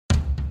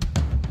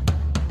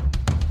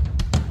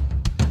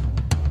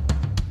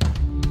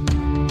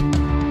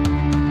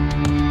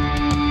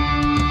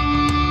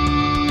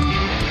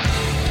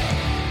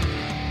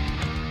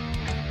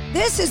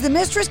This is the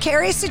Mistress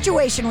Carrie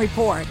Situation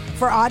Report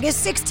for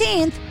August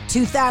 16th,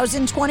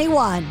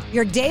 2021.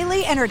 Your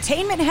daily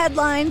entertainment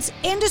headlines,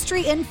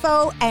 industry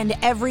info, and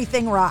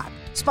everything rock.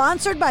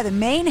 Sponsored by the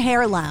Maine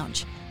Hair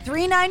Lounge,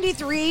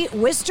 393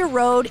 Worcester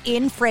Road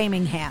in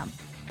Framingham.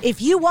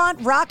 If you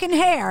want rockin'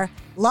 hair,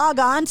 log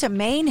on to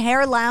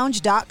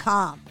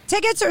mainhairlounge.com.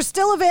 Tickets are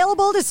still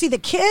available to see the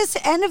Kiss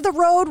End of the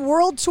Road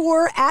World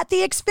Tour at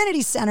the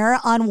Xfinity Center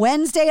on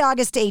Wednesday,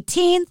 August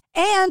 18th,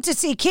 and to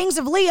see Kings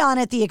of Leon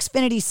at the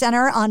Xfinity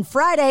Center on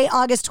Friday,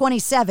 August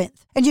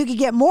 27th. And you can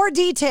get more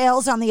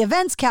details on the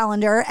events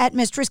calendar at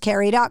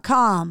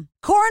mistresscarrie.com.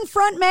 Korn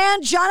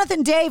frontman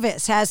Jonathan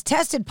Davis has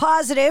tested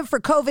positive for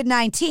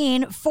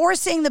COVID-19,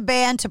 forcing the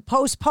band to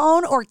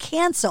postpone or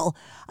cancel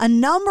a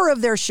number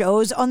of their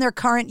shows on their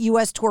current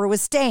U.S. tour with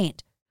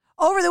Stained.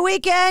 Over the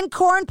weekend,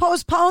 Korn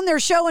postponed their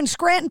show in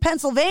Scranton,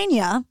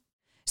 Pennsylvania,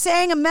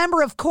 saying a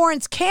member of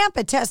Korn's camp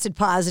had tested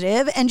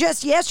positive, and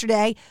just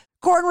yesterday,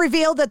 Korn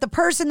revealed that the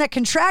person that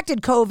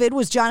contracted COVID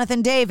was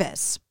Jonathan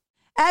Davis.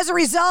 As a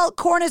result,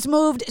 Korn has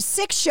moved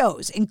 6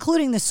 shows,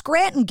 including the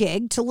Scranton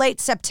gig, to late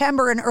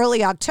September and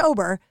early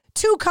October,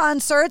 2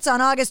 concerts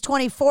on August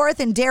 24th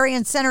in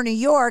Darien Center, New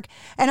York,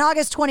 and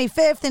August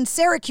 25th in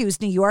Syracuse,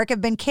 New York, have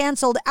been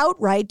canceled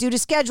outright due to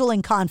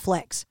scheduling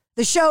conflicts.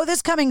 The show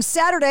this coming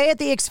Saturday at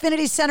the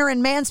Xfinity Center in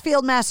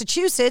Mansfield,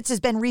 Massachusetts has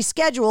been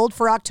rescheduled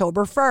for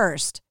October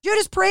 1st.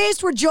 Judas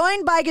Priest were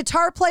joined by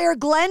guitar player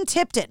Glenn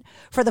Tipton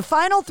for the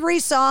final 3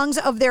 songs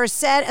of their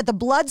set at the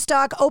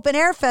Bloodstock Open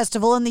Air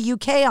Festival in the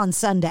UK on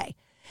Sunday.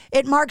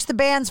 It marks the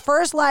band's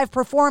first live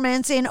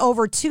performance in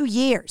over 2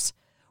 years.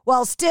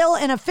 While still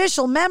an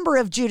official member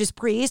of Judas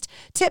Priest,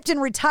 Tipton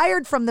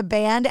retired from the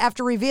band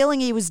after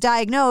revealing he was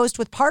diagnosed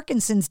with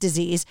Parkinson's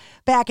disease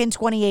back in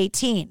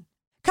 2018.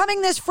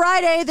 Coming this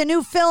Friday, the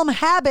new film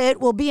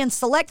Habit will be in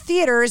select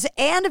theaters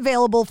and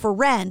available for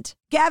rent.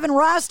 Gavin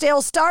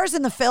Rossdale stars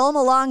in the film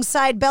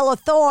alongside Bella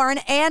Thorne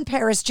and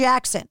Paris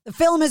Jackson. The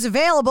film is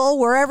available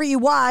wherever you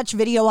watch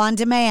video on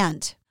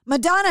demand.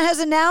 Madonna has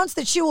announced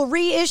that she will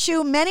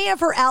reissue many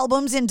of her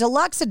albums in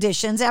deluxe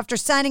editions after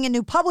signing a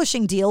new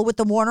publishing deal with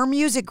the Warner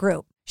Music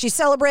Group. She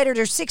celebrated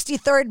her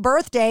 63rd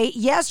birthday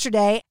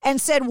yesterday and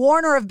said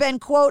Warner have been,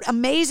 quote,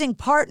 amazing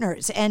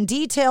partners, and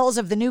details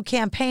of the new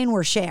campaign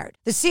were shared.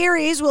 The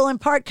series will in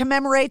part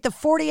commemorate the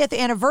 40th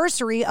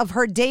anniversary of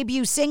her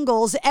debut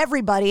singles,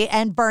 Everybody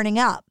and Burning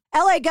Up.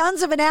 LA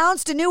Guns have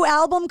announced a new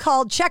album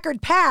called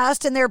Checkered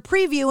Past, and they're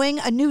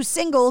previewing a new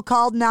single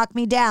called Knock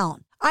Me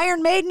Down.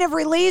 Iron Maiden have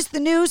released the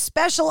new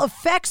special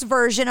effects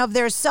version of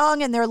their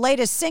song and their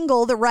latest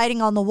single, The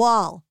Writing on the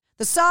Wall.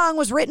 The song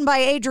was written by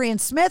Adrian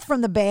Smith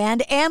from the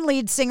band and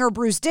lead singer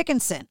Bruce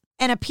Dickinson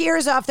and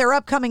appears off their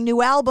upcoming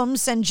new album,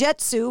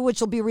 Senjutsu,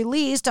 which will be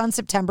released on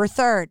September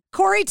 3rd.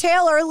 Corey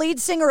Taylor, lead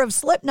singer of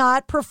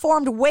Slipknot,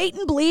 performed Wait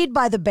and Bleed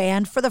by the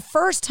band for the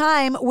first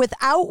time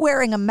without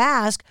wearing a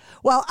mask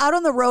while out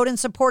on the road in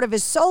support of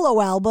his solo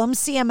album,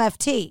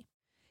 CMFT.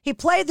 He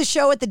played the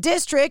show at the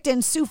District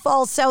in Sioux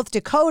Falls, South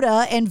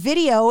Dakota, and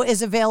video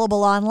is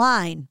available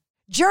online.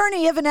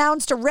 Journey have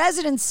announced a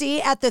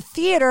residency at the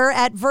theater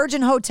at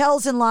Virgin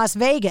Hotels in Las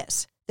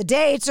Vegas. The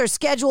dates are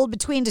scheduled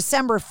between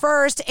December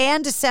 1st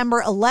and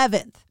December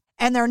 11th,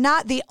 and they're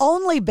not the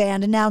only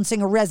band announcing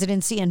a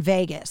residency in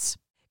Vegas.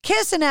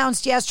 Kiss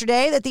announced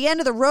yesterday that the End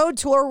of the Road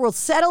Tour will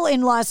settle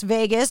in Las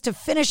Vegas to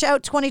finish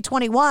out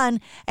 2021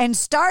 and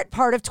start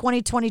part of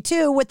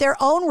 2022 with their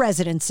own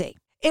residency.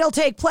 It'll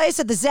take place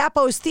at the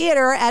Zappos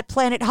Theater at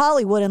Planet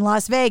Hollywood in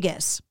Las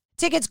Vegas.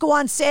 Tickets go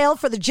on sale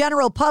for the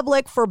general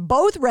public for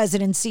both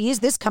residencies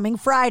this coming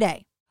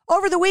Friday.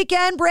 Over the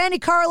weekend,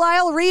 Brandi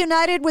Carlile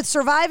reunited with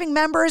surviving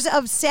members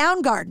of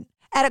Soundgarden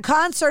at a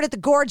concert at the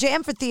Gorge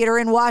Amphitheater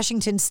in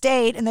Washington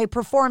State, and they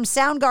performed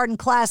Soundgarden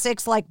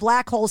classics like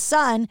Black Hole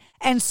Sun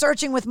and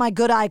Searching with My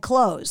Good Eye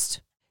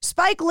Closed.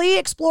 Spike Lee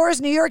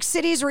explores New York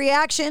City's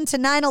reaction to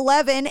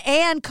 9/11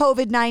 and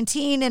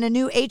COVID-19 in a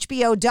new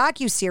HBO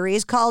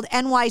docuseries called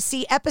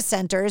NYC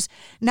Epicenters,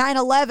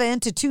 9/11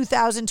 to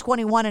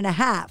 2021 and a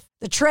half.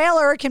 The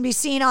trailer can be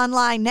seen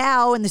online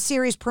now, and the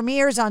series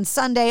premieres on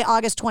Sunday,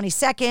 August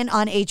 22nd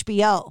on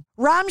HBO.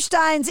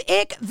 Rammstein's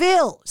Ich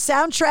Will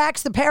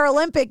soundtracks the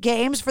Paralympic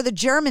Games for the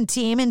German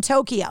team in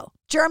Tokyo.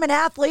 German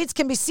athletes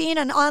can be seen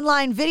in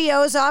online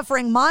videos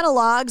offering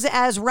monologues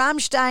as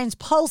Rammstein's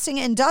pulsing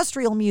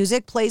industrial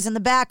music plays in the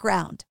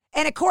background.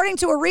 And according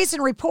to a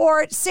recent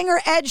report,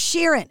 singer Ed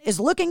Sheeran is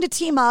looking to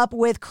team up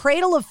with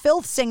Cradle of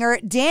Filth singer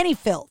Danny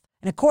Filth.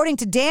 And according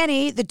to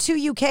Danny, the 2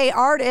 UK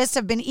artists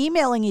have been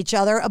emailing each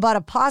other about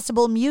a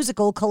possible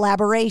musical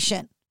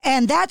collaboration.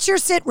 And that's your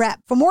Sit Rep.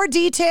 For more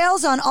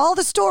details on all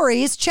the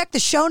stories, check the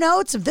show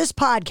notes of this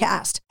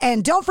podcast.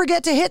 And don't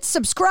forget to hit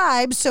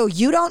subscribe so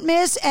you don't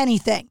miss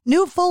anything.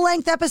 New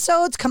full-length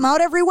episodes come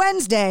out every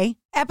Wednesday.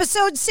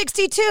 Episode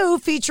 62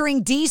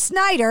 featuring Dee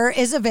Snider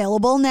is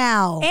available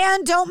now.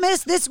 And don't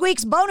miss this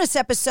week's bonus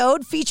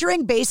episode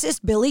featuring bassist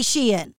Billy Sheehan.